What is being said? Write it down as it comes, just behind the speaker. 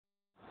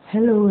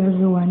Hello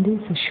everyone, this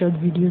is a short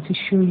video to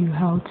show you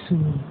how to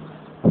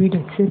read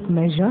a tape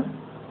measure.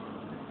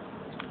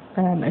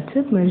 A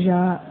tape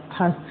measure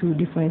has two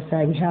different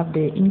sides. We have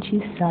the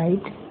inches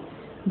side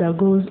that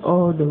goes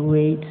all the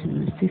way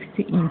to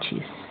 60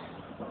 inches.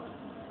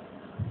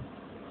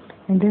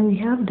 And then we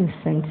have the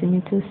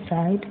centimeter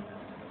side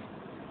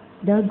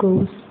that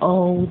goes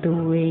all the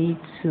way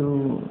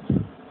to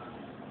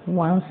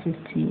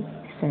 150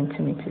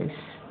 centimeters.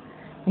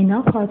 In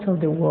our part of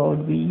the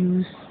world, we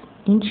use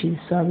inches,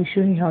 so I'll be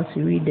showing you how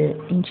to read the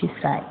inches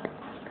side.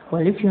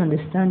 Well, if you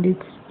understand it,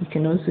 you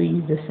can also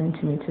use the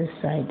centimeter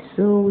side.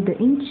 So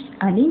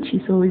an inch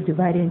is always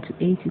divided into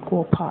 8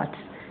 equal parts,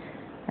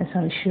 as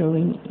I'm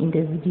showing in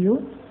the video,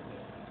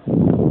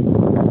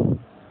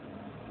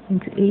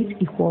 into 8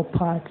 equal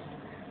parts.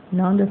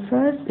 Now the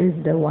first is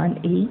the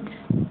 1/8,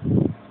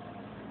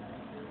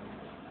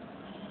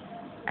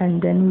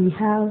 and then we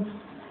have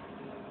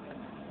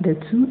the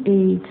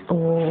 2/8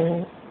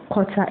 or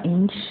quarter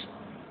inch,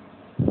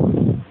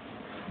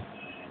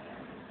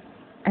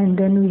 and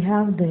then we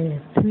have the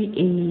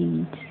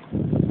 3/8,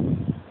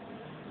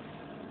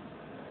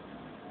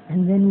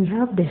 and then we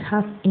have the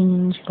 1/2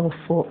 inch or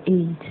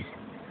 4/8,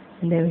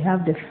 and then we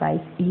have the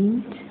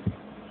 5/8.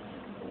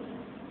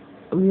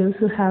 We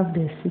also have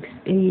the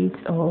 6/8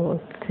 or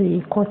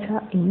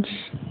 3/4 inch,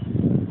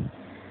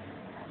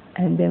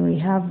 and then we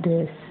have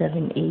the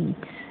 7/8.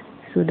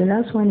 So the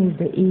last one is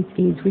the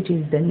 8/8, which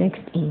is the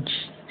next inch.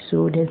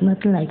 So there's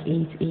nothing like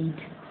 8/8.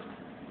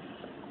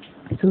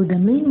 So the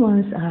main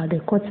ones are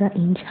the 1/4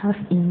 inch, 1/2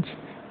 inch,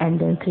 and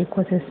then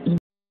 3/4 inch.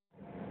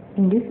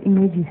 In this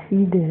image you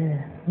see the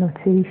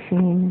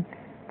notation.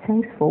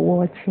 Thanks for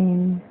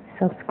watching.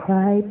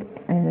 Subscribe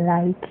and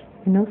like,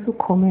 and also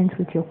comment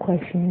with your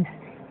questions.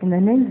 In the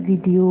next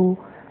video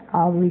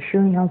I'll be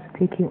showing how to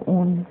take your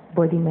own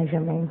body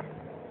measurements.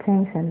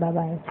 Thanks and bye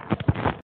bye.